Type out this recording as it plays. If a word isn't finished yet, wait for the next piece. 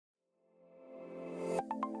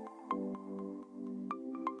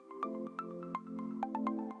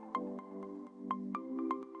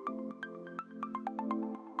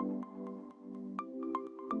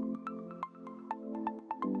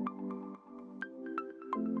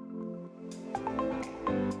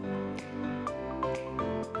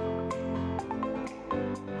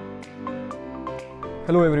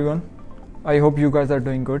Hello everyone, I hope you guys are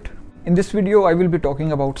doing good. In this video I will be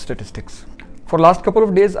talking about statistics. For last couple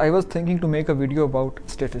of days I was thinking to make a video about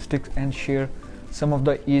statistics and share some of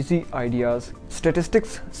the easy ideas.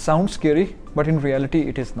 Statistics sound scary, but in reality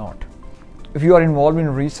it is not. If you are involved in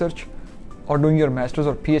research or doing your master's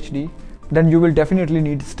or PhD, then you will definitely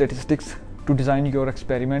need statistics to design your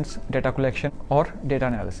experiments, data collection or data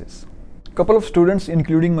analysis. Couple of students,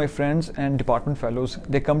 including my friends and department fellows,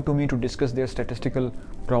 they come to me to discuss their statistical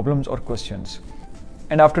problems or questions.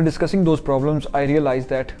 And after discussing those problems, I realized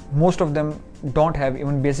that most of them don't have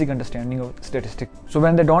even basic understanding of statistics. So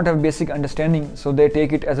when they don't have basic understanding, so they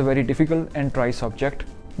take it as a very difficult and dry subject.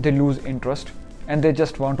 They lose interest and they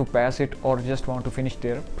just want to pass it or just want to finish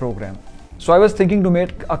their program. So I was thinking to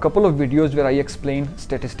make a couple of videos where I explain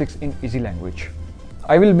statistics in easy language.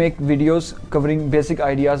 I will make videos covering basic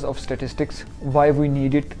ideas of statistics, why we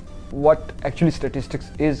need it, what actually statistics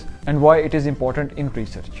is, and why it is important in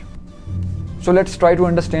research. So let's try to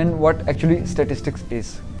understand what actually statistics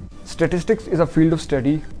is. Statistics is a field of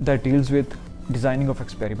study that deals with designing of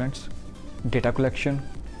experiments, data collection,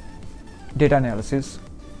 data analysis,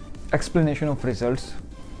 explanation of results,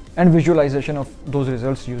 and visualization of those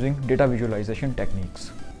results using data visualization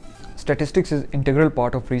techniques. Statistics is an integral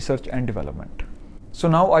part of research and development. So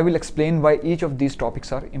now I will explain why each of these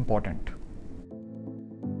topics are important.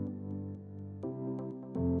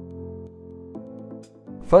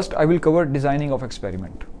 First, I will cover designing of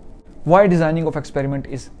experiment. Why designing of experiment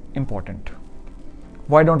is important?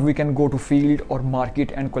 Why don't we can go to field or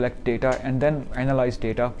market and collect data and then analyze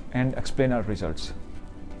data and explain our results?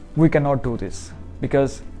 We cannot do this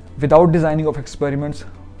because without designing of experiments,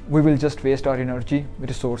 we will just waste our energy,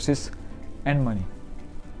 resources and money.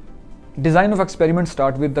 Design of experiments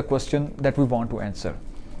start with the question that we want to answer.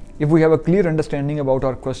 If we have a clear understanding about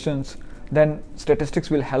our questions, then statistics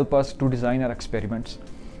will help us to design our experiments.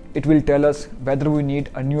 It will tell us whether we need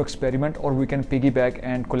a new experiment or we can piggyback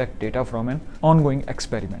and collect data from an ongoing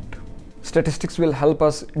experiment. Statistics will help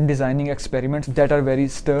us in designing experiments that are very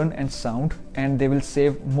stern and sound, and they will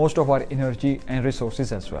save most of our energy and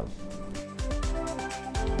resources as well.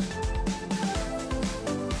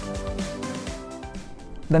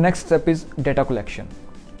 The next step is data collection.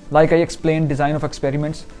 Like I explained design of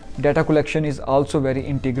experiments, data collection is also very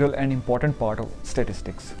integral and important part of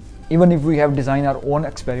statistics. Even if we have designed our own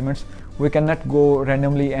experiments, we cannot go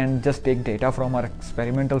randomly and just take data from our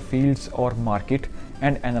experimental fields or market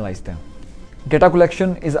and analyze them. Data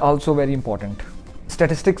collection is also very important.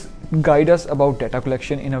 Statistics guide us about data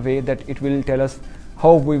collection in a way that it will tell us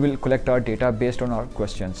how we will collect our data based on our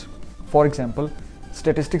questions. For example,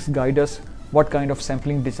 statistics guide us what kind of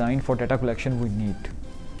sampling design for data collection we need,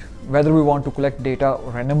 whether we want to collect data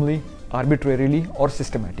randomly, arbitrarily or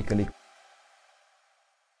systematically.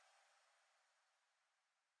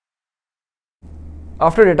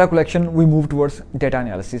 After data collection, we move towards data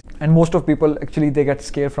analysis, and most of people actually they get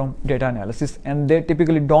scared from data analysis and they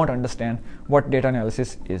typically don't understand what data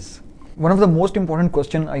analysis is. One of the most important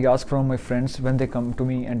questions I ask from my friends when they come to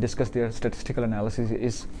me and discuss their statistical analysis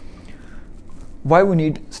is why we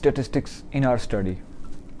need statistics in our study.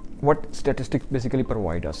 What statistics basically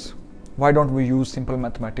provide us? Why don't we use simple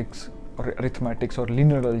mathematics or arithmetics or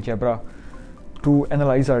linear algebra to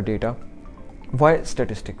analyze our data? Why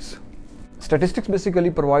statistics? Statistics basically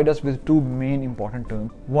provide us with two main important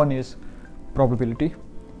terms. One is probability,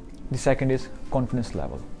 the second is confidence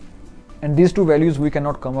level. And these two values we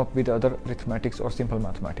cannot come up with other arithmetics or simple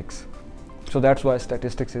mathematics. So that's why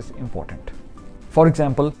statistics is important. For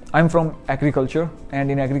example, I'm from agriculture,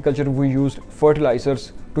 and in agriculture we used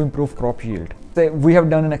fertilizers to improve crop yield. Say we have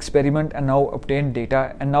done an experiment and now obtained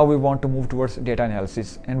data, and now we want to move towards data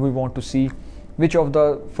analysis and we want to see which of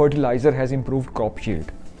the fertilizer has improved crop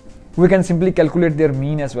yield. We can simply calculate their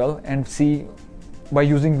mean as well and see by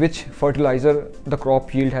using which fertilizer the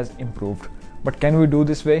crop yield has improved. But can we do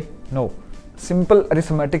this way? No. Simple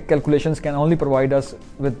arithmetic calculations can only provide us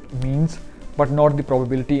with means, but not the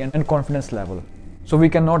probability and confidence level. So we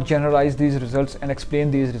cannot generalize these results and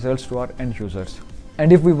explain these results to our end users.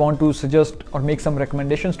 And if we want to suggest or make some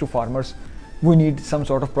recommendations to farmers, we need some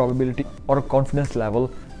sort of probability or a confidence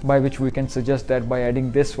level by which we can suggest that by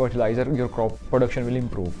adding this fertilizer, your crop production will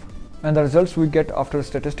improve. And the results we get after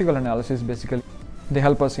statistical analysis, basically, they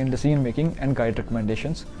help us in decision making and guide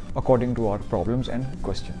recommendations according to our problems and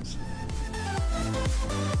questions.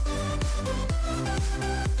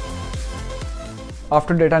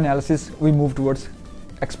 After data analysis, we move towards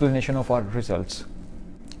explanation of our results.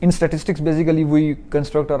 In statistics, basically, we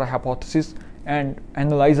construct our hypothesis and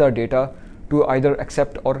analyze our data to either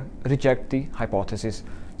accept or reject the hypothesis.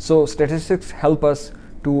 So statistics help us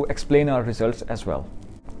to explain our results as well.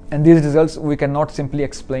 And these results we cannot simply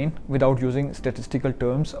explain without using statistical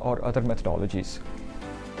terms or other methodologies.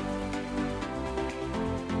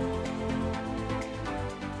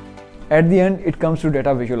 At the end, it comes to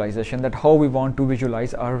data visualization, that how we want to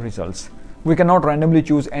visualize our results. We cannot randomly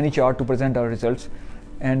choose any chart to present our results,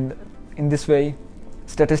 and in this way,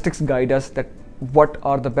 statistics guide us that what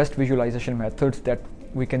are the best visualization methods that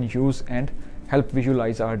we can use and help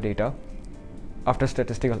visualize our data after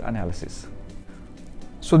statistical analysis.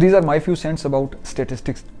 So these are my few cents about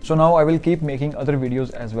statistics. So now I will keep making other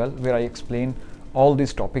videos as well where I explain all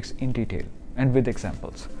these topics in detail and with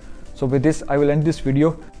examples. So with this, I will end this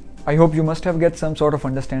video. I hope you must have get some sort of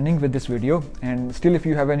understanding with this video, and still if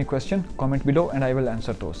you have any question, comment below and I will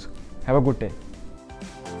answer those. Have a good day.